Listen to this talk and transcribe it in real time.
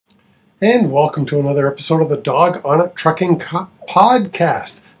And welcome to another episode of the Dog on It Trucking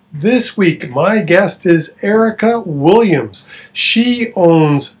Podcast. This week, my guest is Ericka Williams. She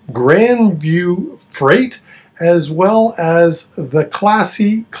owns Grandview Freight as well as the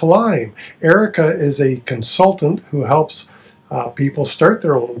Classy Climb. Ericka is a consultant who helps people start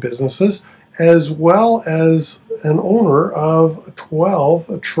their own businesses, as well as an owner of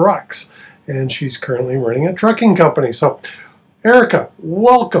 12 trucks. And she's currently running a trucking company. So, Ericka,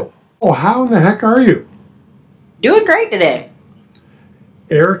 welcome. Oh, how in the heck are you? Doing great today.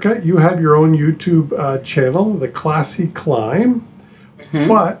 Ericka, you have your own YouTube channel, the Classy Climb.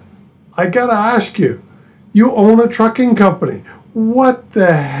 But I gotta ask you, you own a trucking company. What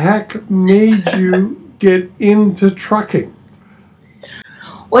the heck made you get into trucking?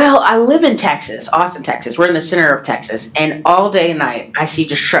 Well, I live in Texas, Austin, Texas. We're in the center of Texas, and all day and night I see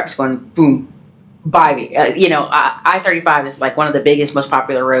just trucks going boom by me. I-35 is like one of the biggest, most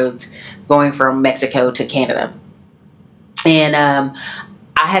popular roads going from Mexico to Canada. And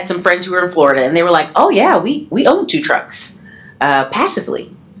I had some friends who were in Florida, and they were like, "Oh yeah, we own 2 trucks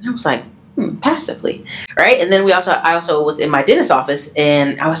passively." And I was like, passively, right? And then I also was in my dentist's office,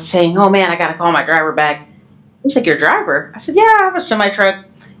 and I was saying, "Oh man, I got to call my driver back." He's like, "Your driver?" I said, "Yeah, I have a semi truck."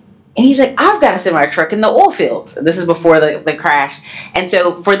 And he's like, "I've got a semi truck in the oil fields." And this is before the crash. And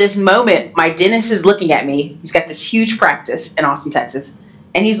so for this moment, my dentist is looking at me. He's got this huge practice in Austin, Texas.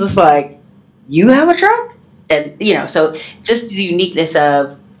 And he's just like, "You have a truck?" And, so just the uniqueness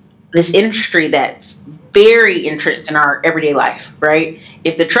of this industry that's very entrenched in our everyday life, right?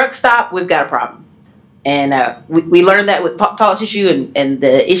 If the trucks stop, we've got a problem. And we learned that with pop tall tissue and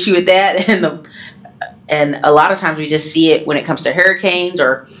the issue with that. And a lot of times we just see it when it comes to hurricanes,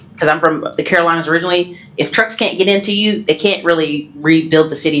 or because I'm from the Carolinas originally, if trucks can't get into you, they can't really rebuild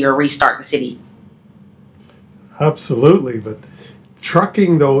the city or restart the city. Absolutely. But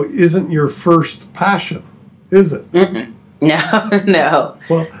trucking, though, isn't your first passion, is it? No.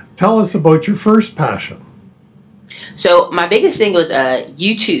 Well, tell us about your first passion. So my biggest thing was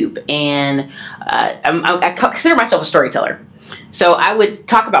YouTube, and I consider myself a storyteller. So I would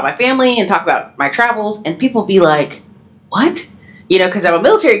talk about my family and talk about my travels, and people would be like, "What?" Because I'm a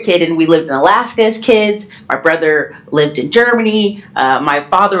military kid, and we lived in Alaska as kids. My brother lived in Germany. My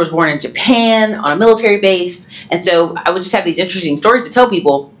father was born in Japan on a military base. And so I would just have these interesting stories to tell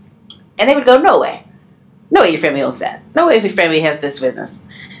people, and they would go, "No way. No way your family owns that. No way if your family has this business."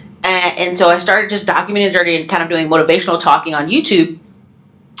 And so I started just documenting the journey and kind of doing motivational talking on YouTube.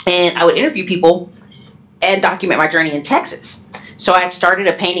 And I would interview people and document my journey in Texas. So I had started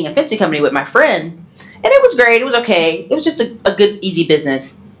a painting and fencing company with my friend, and it was great. It was okay. It was just a good, easy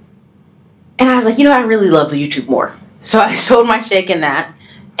business. And I was like, I really love the YouTube more. So I sold my stake in that,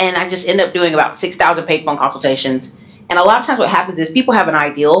 and I just ended up doing about 6,000 paid phone consultations. And a lot of times what happens is people have an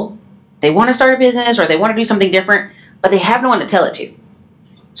ideal. They want to start a business or they want to do something different, but they have no one to tell it to.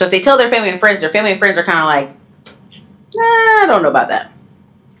 So if they tell their family and friends are kind of like, "Nah, I don't know about that."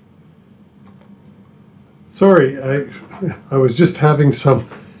 Sorry, I was just having some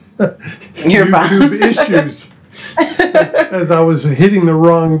You're YouTube issues as I was hitting the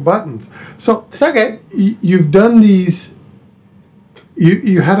wrong buttons. So it's okay. You've done these.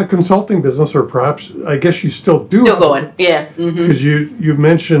 You had a consulting business, or perhaps I guess you still do. Still going, yeah. Because you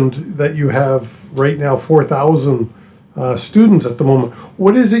mentioned that you have right now 4,000 students at the moment.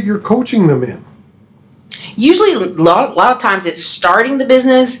 What is it you're coaching them in? Usually, a lot of times it's starting the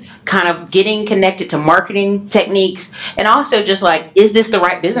business, kind of getting connected to marketing techniques, and also just like, is this the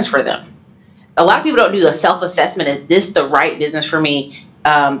right business for them? A lot of people don't do a self-assessment. Is this the right business for me?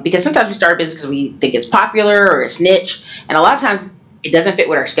 Because sometimes we start a business because we think it's popular or it's niche, and a lot of times it doesn't fit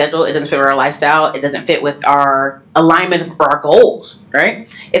with our schedule. It doesn't fit with our lifestyle. It doesn't fit with our alignment for our goals,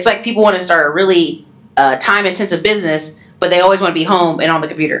 right? It's like people want to start a really time-intensive business, but they always want to be home and on the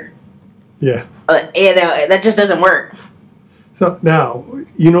computer. Yeah. That just doesn't work. So now,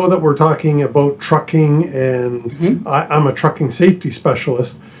 you know that we're talking about trucking, and I'm a trucking safety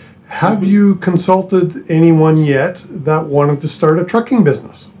specialist. Have you consulted anyone yet that wanted to start a trucking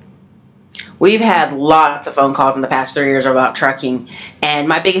business? We've had lots of phone calls in the past 3 years about trucking. And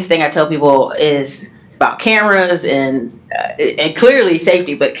my biggest thing I tell people is about cameras and clearly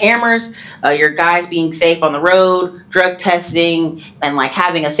safety, but cameras, your guys being safe on the road, drug testing, and like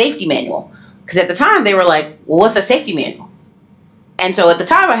having a safety manual. Because at the time they were like, "Well, what's a safety manual?" And so at the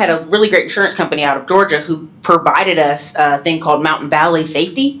time I had a really great insurance company out of Georgia who provided us a thing called Mountain Valley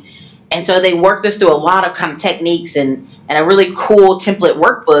Safety. And so they worked us through a lot of kind of techniques and a really cool template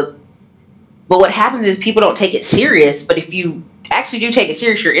workbook. But what happens is people don't take it serious. But if you actually do take it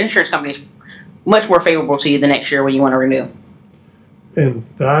serious, your insurance company is much more favorable to you the next year when you want to renew. And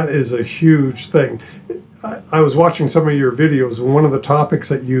that is a huge thing. I was watching some of your videos, and one of the topics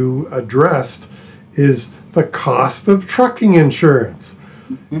that you addressed is the cost of trucking insurance.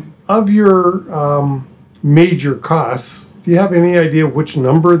 Mm-hmm. Of your major costs, do you have any idea which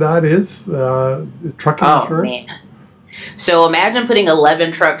number that is, trucking insurance? Man. So imagine putting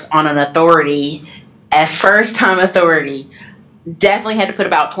 11 trucks on an authority. At first time authority, definitely had to put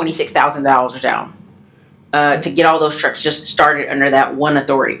about $26,000 down to get all those trucks just started under that one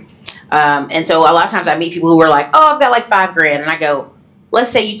authority. And so a lot of times I meet people who are like, oh, I've got like $5,000. And I go, let's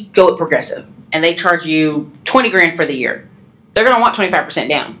say you go with Progressive and they charge you $20,000 for the year. They're going to want 25%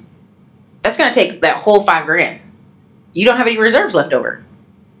 down. That's going to take that whole $5,000. You don't have any reserves left over.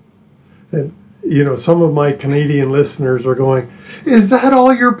 And, you know, some of my Canadian listeners are going, is that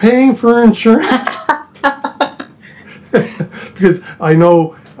all you're paying for insurance? Because I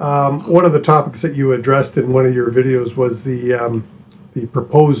know one of the topics that you addressed in one of your videos was the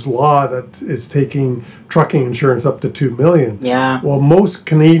proposed law that is taking trucking insurance up to $2 million. Yeah. Well, most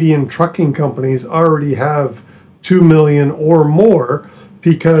Canadian trucking companies already have $2 million or more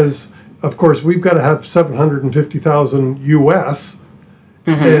because, of course, we've got to have $750,000 US,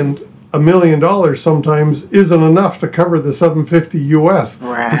 and $1 million sometimes isn't enough to cover the $750 US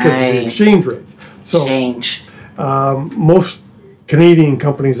because of the exchange rates. So most Canadian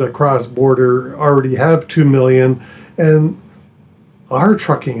companies that cross border already have $2 million, and our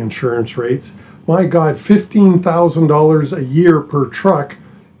trucking insurance rates, my God, $15,000 a year per truck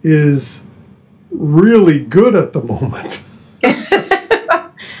is really good at the moment.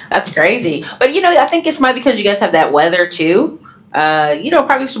 That's crazy. But, you know, I think it's might because you guys have that weather too. You know,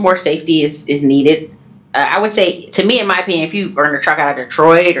 probably some more safety is needed. I would say, to me, in my opinion, if you are in a truck out of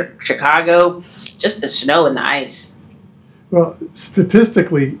Detroit or Chicago, just the snow and the ice. Well,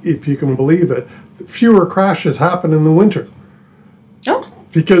 statistically, if you can believe it, fewer crashes happen in the winter. Oh.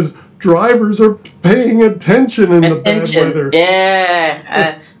 Because drivers are paying attention in the bad weather.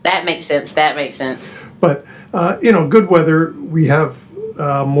 Yeah, that makes sense. That makes sense. But, you know, good weather, we have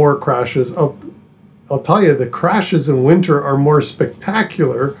more crashes. I'll tell you, the crashes in winter are more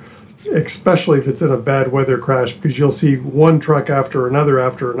spectacular, especially if it's in a bad weather crash, because you'll see one truck after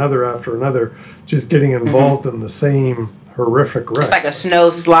another, just getting involved in the same horrific wreck. It's like a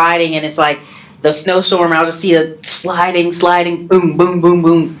snow sliding, and it's like the snowstorm. I'll just see it sliding, boom, boom, boom,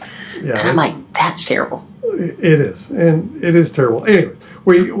 boom. Yeah, and I'm like, that's terrible. It is, and it is terrible. Anyway,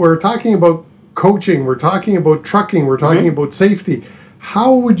 we're talking about coaching, we're talking about trucking, we're talking about safety.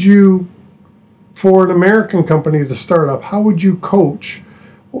 How would you, for an American company to start up, how would you coach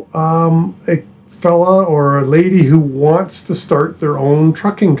a fella or a lady who wants to start their own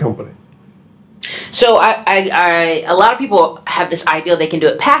trucking company? So a lot of people have this ideal they can do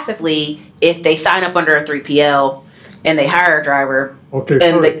it passively if they sign up under a 3PL and they hire a driver. Okay,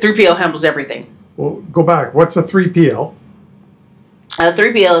 and the 3PL handles everything. Well, go back. What's a 3PL? A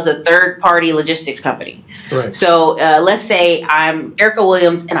 3PL is a third-party logistics company. Right. So let's say I'm Ericka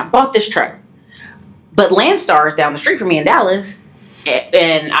Williams and I bought this truck, but Landstar is down the street from me in Dallas,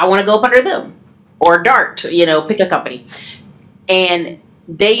 and I want to go up under them, or Dart, you know, pick a company, and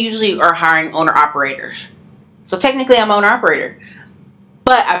they usually are hiring owner-operators. So technically I'm owner-operator,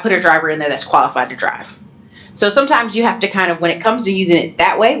 but I put a driver in there that's qualified to drive. So sometimes you have to kind of, when it comes to using it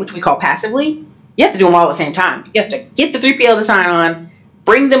that way, which we call passively, you have to do them all at the same time. You have to get the 3PL to sign on,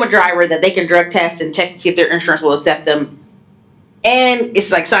 bring them a driver that they can drug test and check to see if their insurance will accept them, and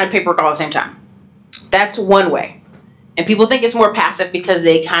it's like sign paperwork all at the same time. That's one way. And people think it's more passive because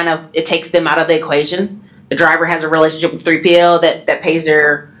they kind of, it takes them out of the equation. The driver has a relationship with 3PL that pays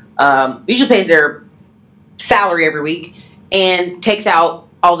their, usually pays their salary every week and takes out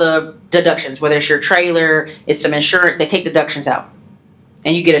all the deductions, whether it's your trailer, it's some insurance, they take deductions out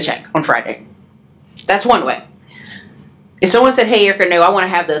and you get a check on Friday. That's one way. If someone said, hey, Ericka, no, I want to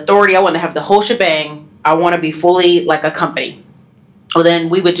have the authority, I want to have the whole shebang, I want to be fully like a company. Well, then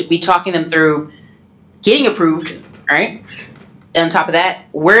we would be talking them through getting approved, right? And on top of that,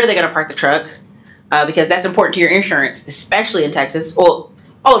 where are they going to park the truck? Because that's important to your insurance, especially in Texas, well,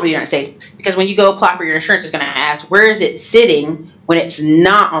 all over the United States. Because when you go apply for your insurance, it's going to ask, where is it sitting when it's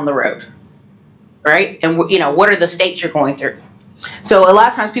not on the road, right? And, you know, what are the states you're going through? So a lot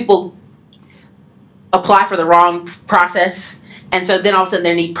of times people apply for the wrong process, and so then all of a sudden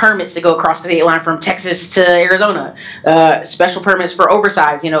they need permits to go across the state line from Texas to Arizona, special permits for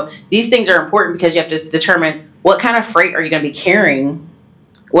oversize. You know, these things are important because you have to determine what kind of freight are you going to be carrying,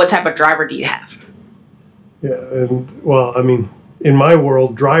 what type of driver do you have. Yeah, and well, I mean, in my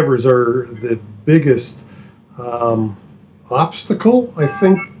world, drivers are the biggest obstacle, I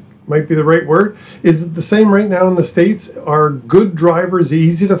think, might be the right word. Is it the same right now in the States? Are good drivers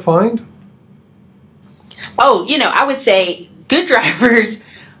easy to find? Oh, I would say good drivers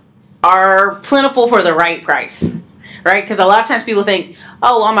are plentiful for the right price, right? Because a lot of times people think,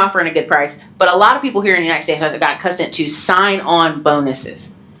 oh, I'm offering a good price. But a lot of people here in the United States have got accustomed to sign-on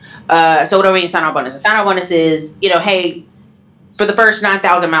bonuses. So what do I mean sign-on bonuses? Sign-on bonus is, hey, for the first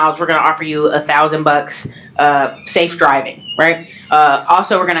 9,000 miles, we're going to offer you $1,000 safe driving, right?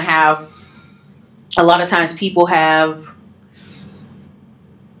 Also, we're going to have, a lot of times people have,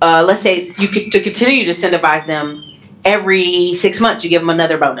 let's say to continue to incentivize them, every 6 months you give them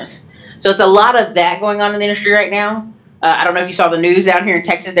another bonus. So it's a lot of that going on in the industry right now. I don't know if you saw the news down here in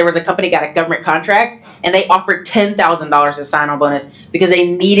Texas. There was a company got a government contract, and they offered $10,000 as a sign-on bonus because they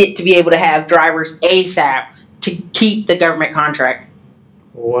needed to be able to have drivers ASAP to keep the government contract.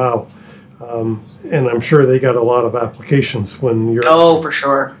 Wow. And I'm sure they got a lot of applications when you're... Oh, for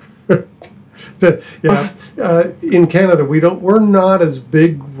sure. Yeah. In Canada, we're not as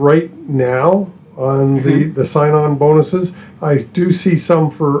big right now on the sign-on bonuses. I do see some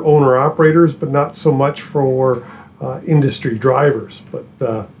for owner-operators, but not so much for industry drivers. But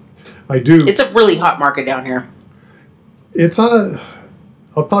I do... It's a really hot market down here.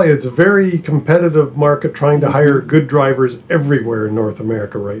 I'll tell you, it's a very competitive market trying to hire good drivers everywhere in North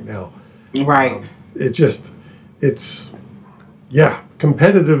America right now. Right. Yeah,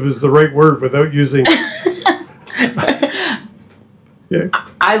 competitive is the right word without using... Yeah.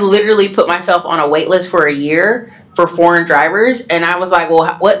 I literally put myself on a wait list for a year for foreign drivers, and I was like,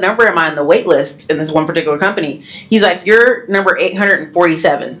 well, what number am I on the wait list in this one particular company? He's like, you're number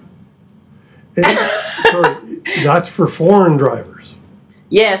 847. Sorry, that's for foreign drivers.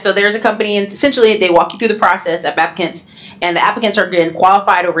 Yeah, so there's a company, and essentially they walk you through the process of applicants, and the applicants are getting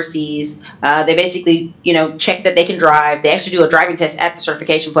qualified overseas. They basically, check that they can drive. They actually do a driving test at the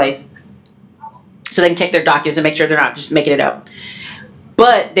certification place, so they can check their documents and make sure they're not just making it up.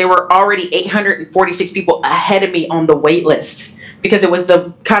 But there were already 846 people ahead of me on the wait list because it was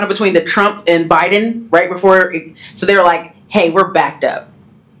the kind of between the Trump and Biden right before. So they were like, hey, we're backed up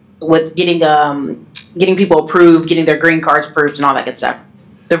with getting people approved, getting their green cards approved and all that good stuff.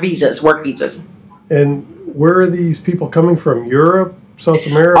 Their visas, work visas. And where are these people coming from? Europe, South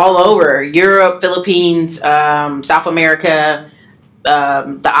America? All over. Europe, Philippines, South America,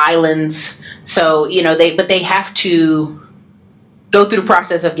 the islands. So, they have to go through the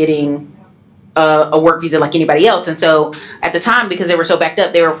process of getting a work visa like anybody else. And so at the time, because they were so backed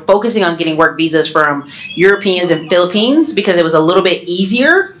up, they were focusing on getting work visas from Europeans and Philippines because it was a little bit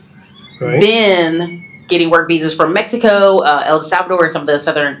easier than getting work visas from Mexico, El Salvador, and some of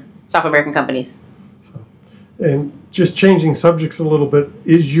the South American companies. And just changing subjects a little bit,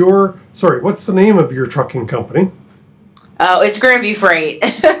 what's the name of your trucking company? Oh, it's Grandview Freight.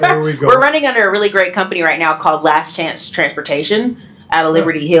 There we go. We're running under a really great company right now called Last Chance Transportation out of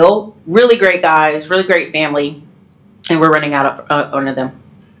Liberty Hill. Really great guys, really great family, and we're running out of one of them.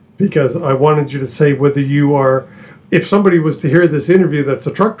 Because I wanted you to say whether you are, if somebody was to hear this interview that's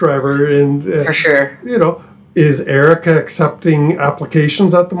a truck driver, and for sure, is Ericka accepting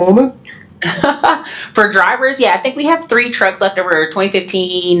applications at the moment? For drivers, yeah, I think we have 3 trucks left over: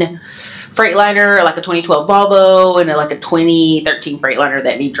 2015 Freightliner, like a 2012 Volvo, and like a 2013 Freightliner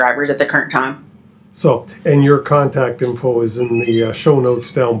that need drivers at the current time. So, and your contact info is in the show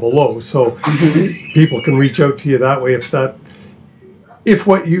notes down below, so people can reach out to you that way if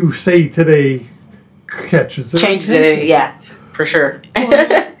what you say today catches it. Changes it, yeah, for sure.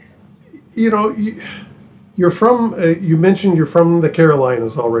 Well, you're from, you mentioned you're from the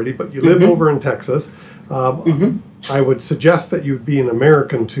Carolinas already, but you live over in Texas. I would suggest that you'd be an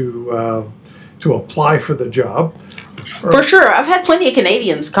American to apply for the job. For sure. I've had plenty of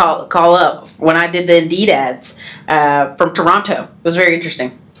Canadians call up when I did the Indeed ads from Toronto. It was very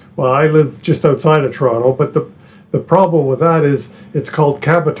interesting. Well, I live just outside of Toronto, but the problem with that is it's called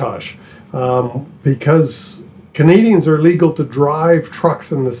cabotage because Canadians are legal to drive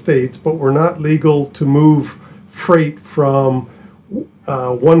trucks in the States, but we're not legal to move freight from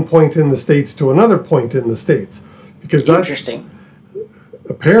one point in the States to another point in the States. Because interesting.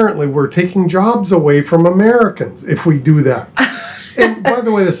 Apparently we're taking jobs away from Americans if we do that. And by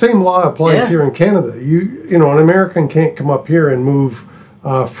the way, the same law applies here in Canada. An American can't come up here and move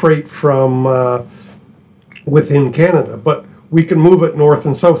freight from within Canada, but we can move it north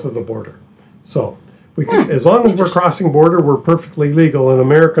and south of the border. So we can, as long as we're crossing border, we're perfectly legal, and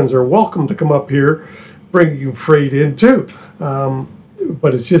Americans are welcome to come up here, bringing freight in too.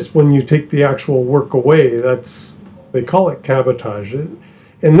 But it's just when you take the actual work away, they call it cabotage.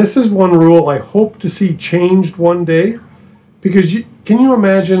 And this is one rule I hope to see changed one day, because can you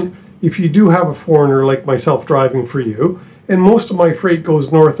imagine if you do have a foreigner like myself driving for you, and most of my freight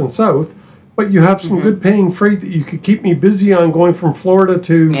goes north and south, but you have some good paying freight that you could keep me busy on going from Florida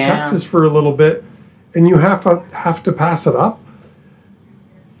to Texas for a little bit, and you have to pass it up?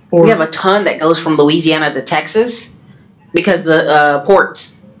 Or, we have a ton that goes from Louisiana to Texas because the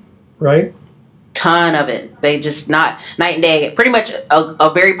ports. Right. Ton of it. They just not night and day. Pretty much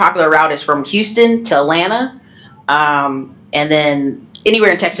a very popular route is from Houston to Atlanta, and then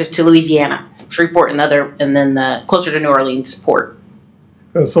anywhere in Texas to Louisiana, Shreveport and then closer to New Orleans port.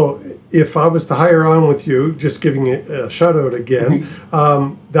 So if I was to hire on with you, just giving it a shout out again,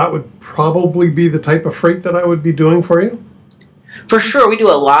 that would probably be the type of freight that I would be doing for you? For sure. We do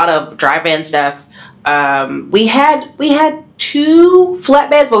a lot of dry van stuff. We had 2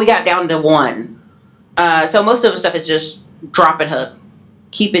 flatbeds, but we got down to 1. So most of the stuff is just drop and hook.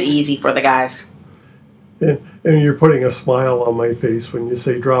 Keep it easy for the guys. And you're putting a smile on my face when you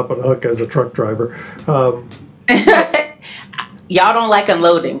say drop and hook as a truck driver. Y'all don't like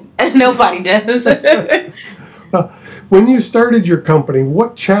unloading. Nobody does. When you started your company,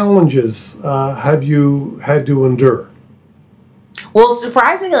 what challenges have you had to endure? Well,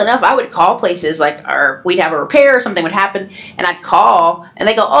 surprisingly enough, I would call places like, we'd have a repair, or something would happen, and I'd call, and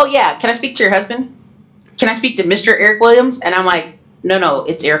they go, "Oh yeah, can I speak to your husband? Can I speak to Mr. Eric Williams?" And I'm like, "No,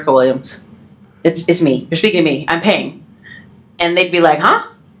 it's Ericka Williams. It's me. You're speaking to me. I'm paying." And they'd be like, "Huh?"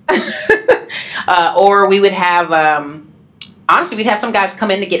 Or we would have, honestly, we'd have some guys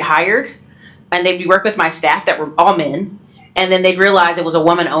come in to get hired, and they'd be working with my staff that were all men, and then they'd realize it was a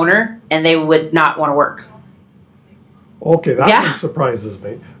woman owner, and they would not want to work. Okay, that one surprises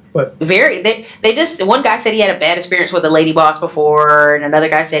me. But they just, one guy said he had a bad experience with a lady boss before, and another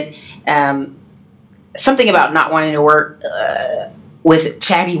guy said something about not wanting to work with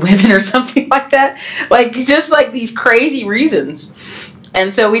chatty women or something like that. Like, just like these crazy reasons.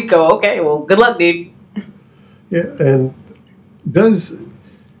 And so we'd go, "Okay, well, good luck, dude." Yeah, and is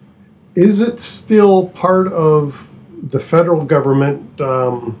it still part of the federal government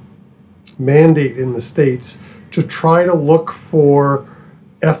mandate in the States to try to look for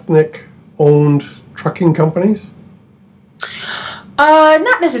ethnic-owned trucking companies?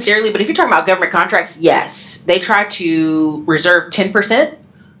 Not necessarily, but if you're talking about government contracts, yes. They try to reserve 10%.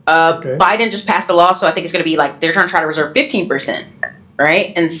 Biden just passed a law, so I think it's going to be like they're trying to reserve 15%,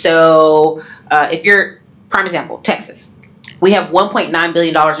 right? And so if you're, prime example, Texas, we have $1.9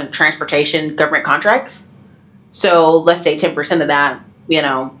 billion in transportation government contracts. So let's say 10% of that,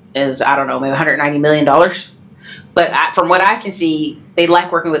 is, I don't know, maybe $190 million. But from what I can see, they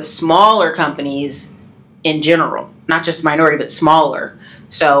like working with smaller companies in general, not just minority, but smaller.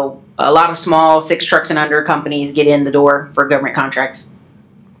 So a lot of small 6 trucks and under companies get in the door for government contracts.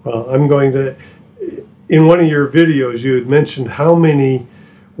 Well, I'm going to, in one of your videos, you had mentioned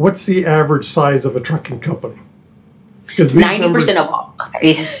what's the average size of a trucking company? Because 90% of all,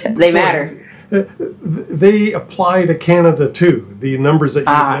 they matter. They apply to Canada too, the numbers that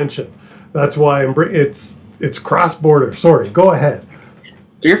you mentioned. That's why it's cross-border. Sorry, go ahead.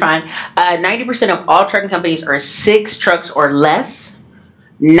 You're fine. 90% of all trucking companies are 6 trucks or less.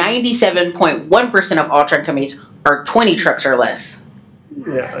 97.1% of all trucking companies are 20 trucks or less.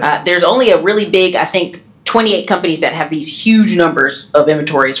 Yeah. There's only a really big, I think, 28 companies that have these huge numbers of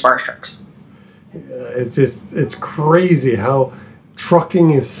inventory as far as trucks. It's crazy how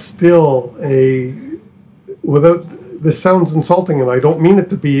trucking is still this sounds insulting, and I don't mean it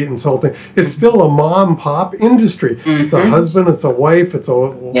to be insulting. It's still a mom-pop industry. It's a husband, it's a wife, it's a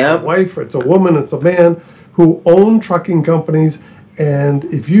wife, it's a woman, it's a man who own trucking companies. And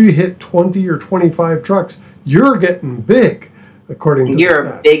if you hit 20 or 25 trucks, you're getting big, according to you're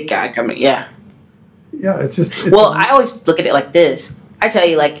a big guy coming. Yeah, it's just. I always look at it like this. I tell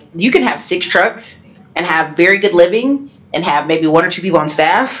you, like, you can have 6 trucks and have very good living and have maybe 1 or 2 people on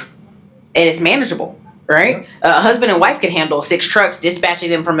staff, and it's manageable. Right? A husband and wife can handle 6 trucks, dispatching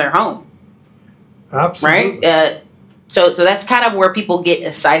them from their home. Absolutely. Right? So that's kind of where people get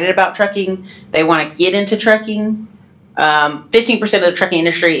excited about trucking. They want to get into trucking. 15% of the trucking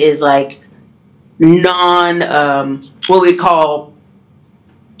industry is like what we'd call,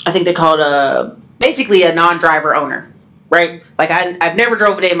 I think they call it basically a non-driver owner. Right? Like I've never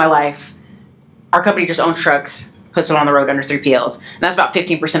drove a day in my life. Our company just owns trucks, puts them on the road under 3PLs. And that's about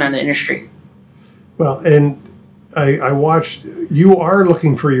 15% of the industry. Well, and I watched, you are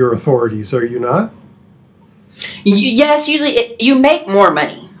looking for your authorities, are you not? Yes, usually you make more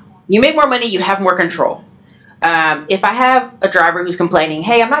money. You make more money, you have more control. If I have a driver who's complaining,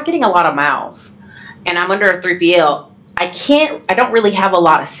 "Hey, I'm not getting a lot of miles, and I'm under a 3PL, I don't really have a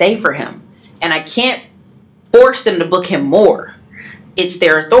lot of say for him, and I can't force them to book him more." it's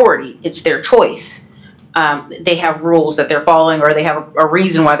their authority, it's their choice. They have rules that they're following, or they have a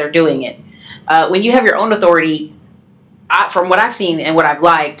reason why they're doing it. When you have your own authority, from what I've seen and what I've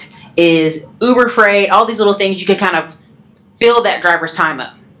liked, is Uber Freight, all these little things, you can kind of fill that driver's time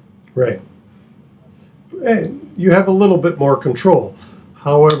up. Right. And you have a little bit more control.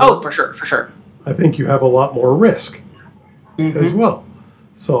 However, oh, for sure. I think you have a lot more risk as well.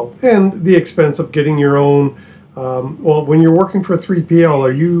 So, and the expense of getting your own, well, when you're working for 3PL,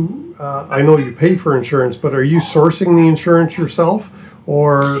 are you, I know you pay for insurance, but are you sourcing the insurance yourself?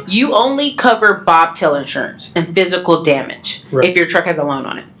 Or you only cover bobtail insurance and physical damage if your truck has a loan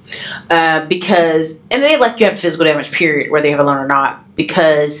on it, because, and they let you have physical damage period whether you have a loan or not,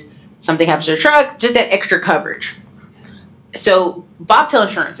 because something happens to your truck, just that extra coverage. So bobtail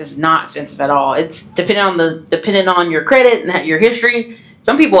insurance is not expensive at all. It's depending on your credit and your history.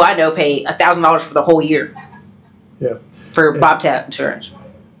 Some people I know pay $1,000 for the whole year. Yeah, for bobtail insurance.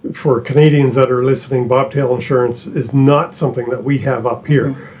 For Canadians that are listening, bobtail insurance is not something that we have up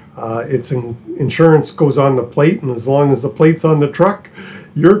here. It's insurance goes on the plate, and as long as the plate's on the truck,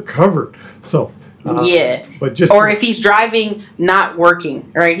 you're covered. So yeah, but just or if he's driving, not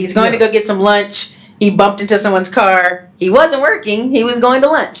working, right? He's going to go get some lunch. He bumped into someone's car. He wasn't working. He was going to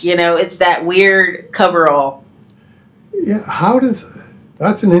lunch. You know, it's that weird coverall. Yeah, how does...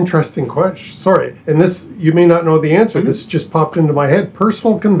 That's an interesting question. Sorry, and this, you may not know the answer. This just popped into my head.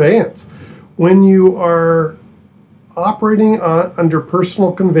 Personal conveyance. When you are operating under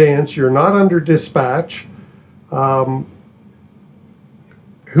personal conveyance, you're not under dispatch. Whose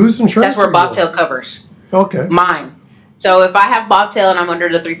insurance? That's where bobtail covers. Okay. Mine. So if I have bobtail and I'm under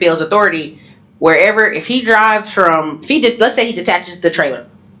the 3PL's authority, wherever, if he drives from, let's say he detaches the trailer,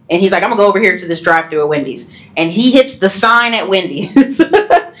 and he's like, I'm gonna go over here to this drive-through at Wendy's, and he hits the sign at Wendy's.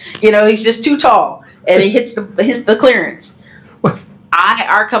 You know, he's just too tall, and he hits the clearance.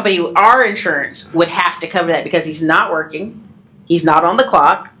 Our company, our insurance would have to cover that because he's not working, he's not on the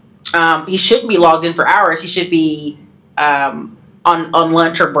clock, he shouldn't be logged in for hours. He should be on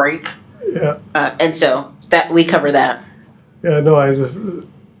lunch or break. Yeah. And so that we cover that. Yeah, no, I just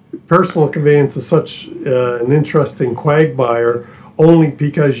personal conveyance is such an interesting quagmire. Only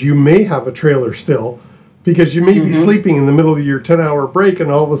because you may have a trailer still, because you may be sleeping in the middle of your 10-hour break,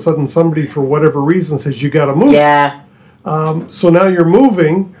 and all of a sudden somebody, for whatever reason, says you got to move. Yeah. So now you're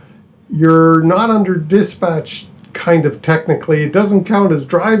moving. You're not under dispatch, kind of technically. It doesn't count as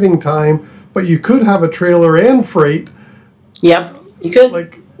driving time, but you could have a trailer and freight. Yep, you could.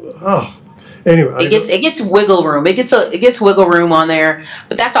 Like, oh. Anyway, it gets wiggle room. It gets wiggle room on there,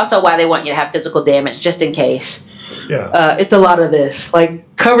 but that's also why they want you to have physical damage, just in case. Yeah, it's a lot of this.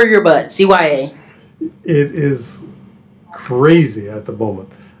 Like, cover your butt, CYA. It is crazy at the moment,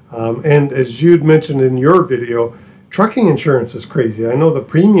 and as you'd mentioned in your video, trucking insurance is crazy. I know the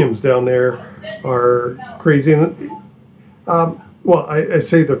premiums down there are crazy, and well, I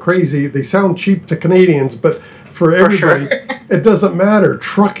say they're crazy. They sound cheap to Canadians, but for everybody, it doesn't matter.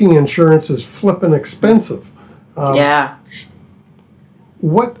 Trucking insurance is flipping expensive. Yeah.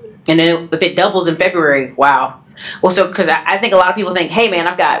 What? And then if it doubles in February, wow. Well, so because I think a lot of people think, hey, man,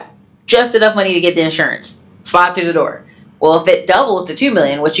 I've got just enough money to get the insurance. Slide through the door. Well, if it doubles to $2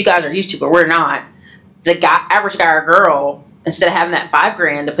 million, which you guys are used to, but we're not, the average guy or girl, instead of having that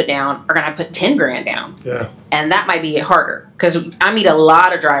 $5,000 to put down, are going to put $10,000 down. Yeah. And that might be harder, because I meet a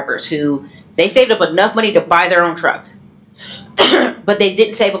lot of drivers who they saved up enough money to buy their own truck, but they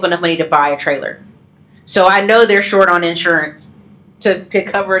didn't save up enough money to buy a trailer. So I know they're short on insurance to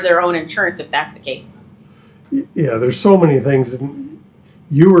cover their own insurance if that's the case. Yeah, there's so many things. And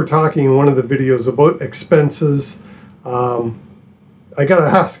you were talking in one of the videos about expenses. I got to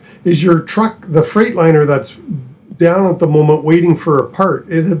ask, is your truck, the Freightliner that's down at the moment waiting for a part,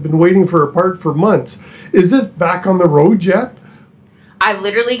 it had been waiting for a part for months, is it back on the road yet? I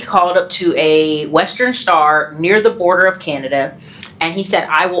literally called up to a Western Star near the border of Canada, and he said,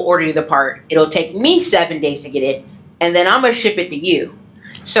 I will order you the part. It'll take me 7 days to get it, and then I'm going to ship it to you.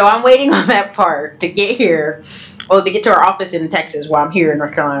 So I'm waiting on that part to get here, well, to get to our office in Texas while I'm here in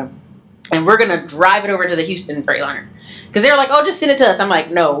North Carolina. And we're going to drive it over to the Houston Freightliner. Because they're like, oh, just send it to us. I'm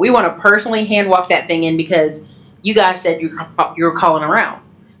like, no, we want to personally hand walk that thing in because you guys said you were calling around.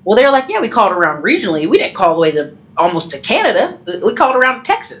 Well, they're like, yeah, we called around regionally. We didn't call all the way to almost to Canada. We called around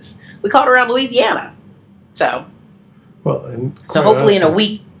Texas. We called around Louisiana. So, well, and so hopefully in a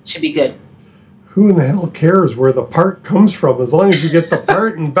week should be good. Who in the hell cares where the part comes from as long as you get the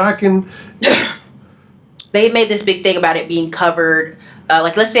part and back in? They made this big thing about it being covered.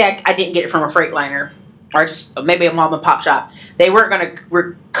 Like, let's say I didn't get it from a Freightliner, or just maybe a mom and pop shop. They weren't going to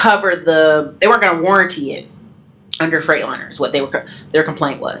recover they weren't going to warranty it. under Freightliner is what their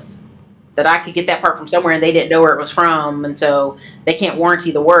complaint was. That I could get that part from somewhere and they didn't know where it was from, and so they can't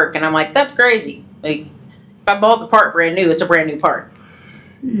warranty the work. And I'm like, that's crazy. Like, if I bought the part brand new, it's a brand new part.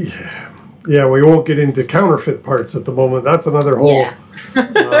 Yeah, we won't get into counterfeit parts at the moment. That's another whole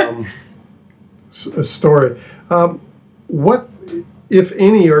story. What, if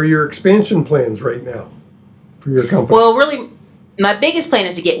any, are your expansion plans right now for your company? Well, really, my biggest plan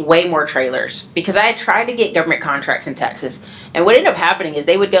is to get way more trailers, because I had tried to get government contracts in Texas. And what ended up happening is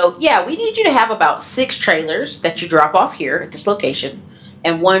they would go, yeah, we need you to have about 6 trailers that you drop off here at this location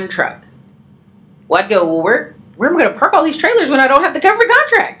and 1 truck. Well, I'd go, well, where am I going to park all these trailers when I don't have the government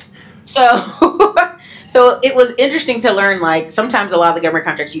contract? So, so it was interesting to learn, like, sometimes a lot of the government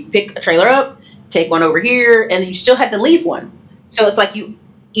contracts, you pick a trailer up, take one over here, and you still had to leave one. So it's like you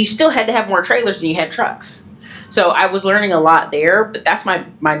still had to have more trailers than you had trucks. So I was learning a lot there, but that's my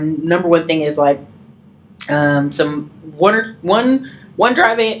number one thing is, like, one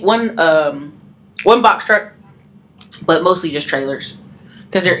box truck, but mostly just trailers,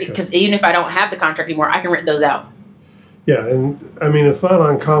 because even if I don't have the contract anymore, I can rent those out. Yeah, and I mean, it's not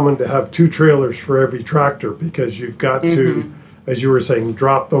uncommon to have 2 trailers for every tractor, because you've got to, as you were saying,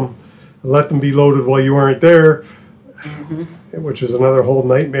 drop them and let them be loaded while you aren't there, which is another whole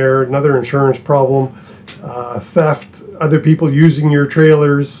nightmare, another insurance problem, theft, other people using your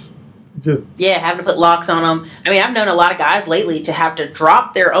trailers. Just having to put locks on them. I mean, I've known a lot of guys lately to have to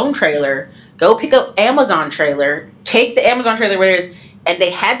drop their own trailer, go pick up Amazon trailer, take the Amazon trailer where it is, and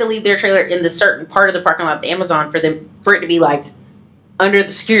they had to leave their trailer in the certain part of the parking lot of the Amazon for it to be, like, under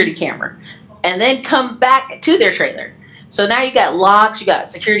the security camera, and then come back to their trailer. So now you got locks, you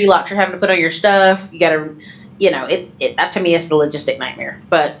got security locks you're having to put on your stuff. You got to, that to me is the logistic nightmare,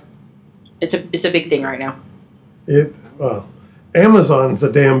 but it's a big thing right now. Amazon's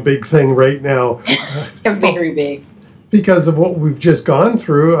a damn big thing right now. Very big. Because of what we've just gone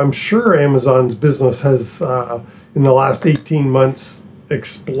through, I'm sure Amazon's business has, in the last 18 months,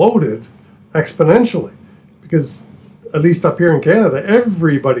 exploded exponentially. Because, at least up here in Canada,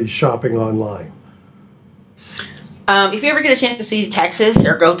 everybody's shopping online. If you ever get a chance to see Texas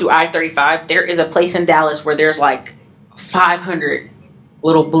or go through I-35, there is a place in Dallas where there's like 500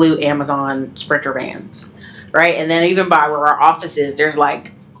 little blue Amazon Sprinter vans. Right, and then even by where our office is, there's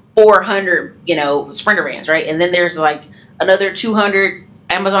like 400, Sprinter vans, right? And then there's like another 200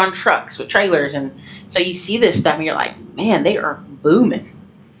 Amazon trucks with trailers, and so you see this stuff, and you're like, man, they are booming.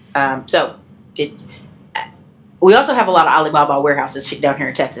 So we also have a lot of Alibaba warehouses down here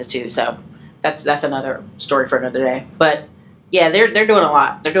in Texas too. So that's another story for another day. But yeah, they're doing a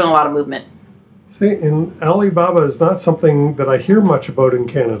lot. They're doing a lot of movement. See, and Alibaba is not something that I hear much about in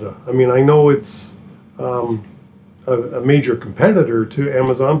Canada. I mean, I know it's a major competitor to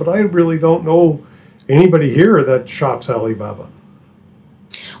Amazon, but I really don't know anybody here that shops Alibaba.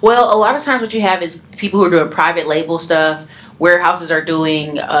 Well, a lot of times what you have is people who are doing private label stuff. Warehouses are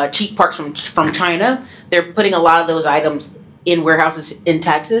doing cheap parts from China. They're putting a lot of those items in warehouses in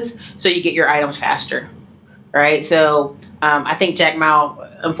Texas, so you get your items faster, right? So I think Jack Mao,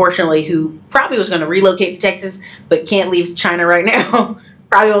 unfortunately, who probably was going to relocate to Texas but can't leave China right now,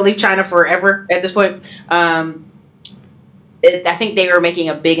 probably will leave China forever at this point. I think they were making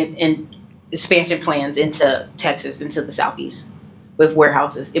a big expansion plans into Texas, into the Southeast, with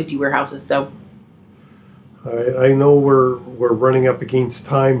warehouses, empty warehouses. So, all right, I know we're running up against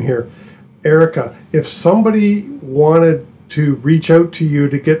time here. Ericka, if somebody wanted to reach out to you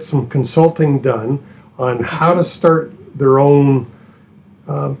to get some consulting done on how to start their own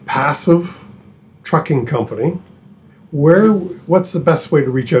passive trucking company, what's the best way to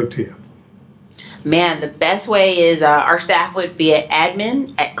reach out to you? Man, the best way is our staff would be at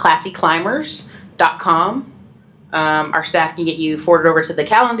admin@classyclimbers.com. Our staff can get you forwarded over to the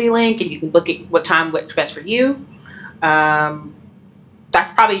Calendly link, and you can book it what time works best for you. That's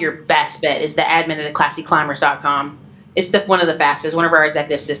probably your best bet, is the admin@classyclimbers.com. It's one of the fastest. One of our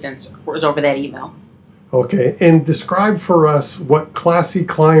executive assistants was over that email. Okay, and describe for us what Classy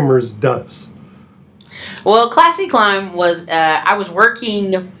Climbers does. Well, Classy Climb was, I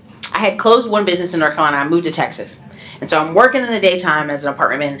had closed one business in North Carolina. I moved to Texas. And so I'm working in the daytime as an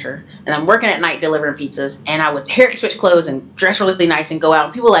apartment manager, and I'm working at night delivering pizzas, and I would hair switch clothes and dress really nice and go out,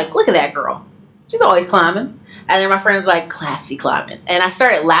 and people were like, look at that girl. She's always climbing. And then my friend was like, Classy climbing. And I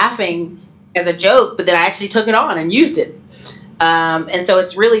started laughing as a joke, but then I actually took it on and used it. And so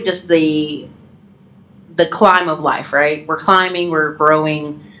it's really just the climb of life, right? We're climbing, we're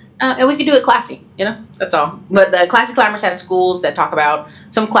growing, and we can do it classy, that's all. But the Classy Climbers have schools that talk about,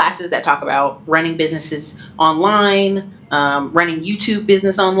 some classes that talk about running businesses online, running YouTube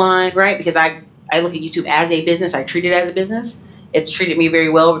business online, right? Because I I look at YouTube as a business. I treat it as a business. It's treated me very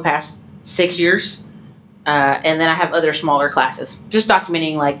well over the past 6 years. And then I have other smaller classes, just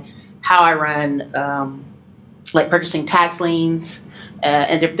documenting like how I run, like purchasing tax liens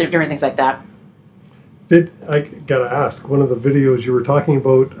and different things like that. I gotta ask, one of the videos you were talking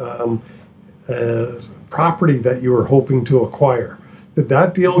about property that you were hoping to acquire. Did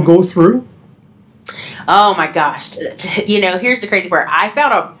that deal go through? Oh my gosh. You know, here's the crazy part. I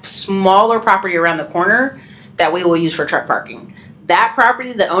found a smaller property around the corner that we will use for truck parking. That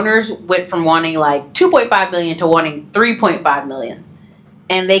property, the owners went from wanting like 2.5 million to wanting 3.5 million.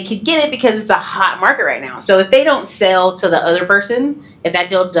 And they could get it because it's a hot market right now. So if they don't sell to the other person, if that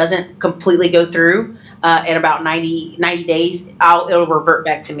deal doesn't completely go through in about 90 days, it'll revert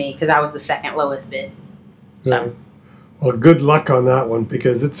back to me because I was the second lowest bid. So. Yeah. Well, good luck on that one,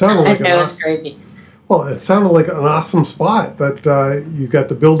 because it sounded like it's crazy. Well, it sounded like an awesome spot. That you got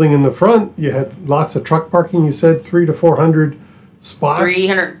the building in the front. You had lots of truck parking. You said 300 to 400 spots.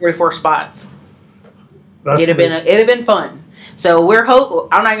 344 spots. That's it'd have been fun. So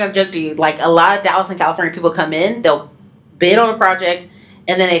I'm not gonna joke to you. Like a lot of Dallas and California people come in, they'll bid on a project,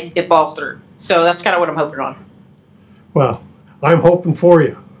 and then it falls through. So that's kind of what I'm hoping on. Well, I'm hoping for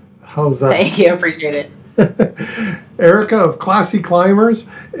you. How's that? Thank you. I appreciate it. Ericka of Classy Climbers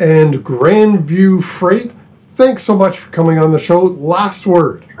and Grandview Freight, thanks so much for coming on the show. Last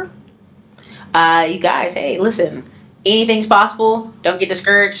word. Sure. You guys, hey, listen, anything's possible. Don't get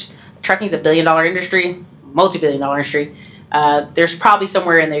discouraged. Trucking's $1 billion industry, multi-billion-dollar industry. There's probably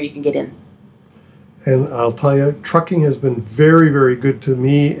somewhere in there you can get in. And I'll tell you, trucking has been very, very good to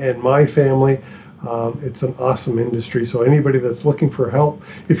me and my family. It's an awesome industry. So anybody that's looking for help,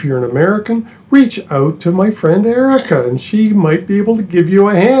 if you're an American, reach out to my friend Ericka, and she might be able to give you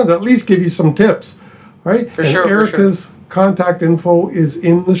a hand, at least give you some tips. All right? For sure. Ericka's contact info is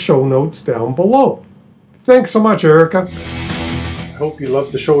in the show notes down below. Thanks so much, Ericka. I hope you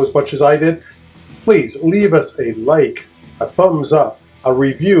loved the show as much as I did. Please leave us a like, a thumbs up, a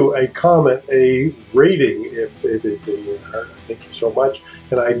review, a comment, a rating if it is in your heart. Thank you so much.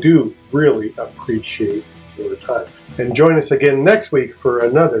 And I do really appreciate your time. And join us again next week for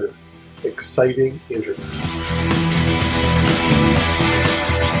another exciting interview.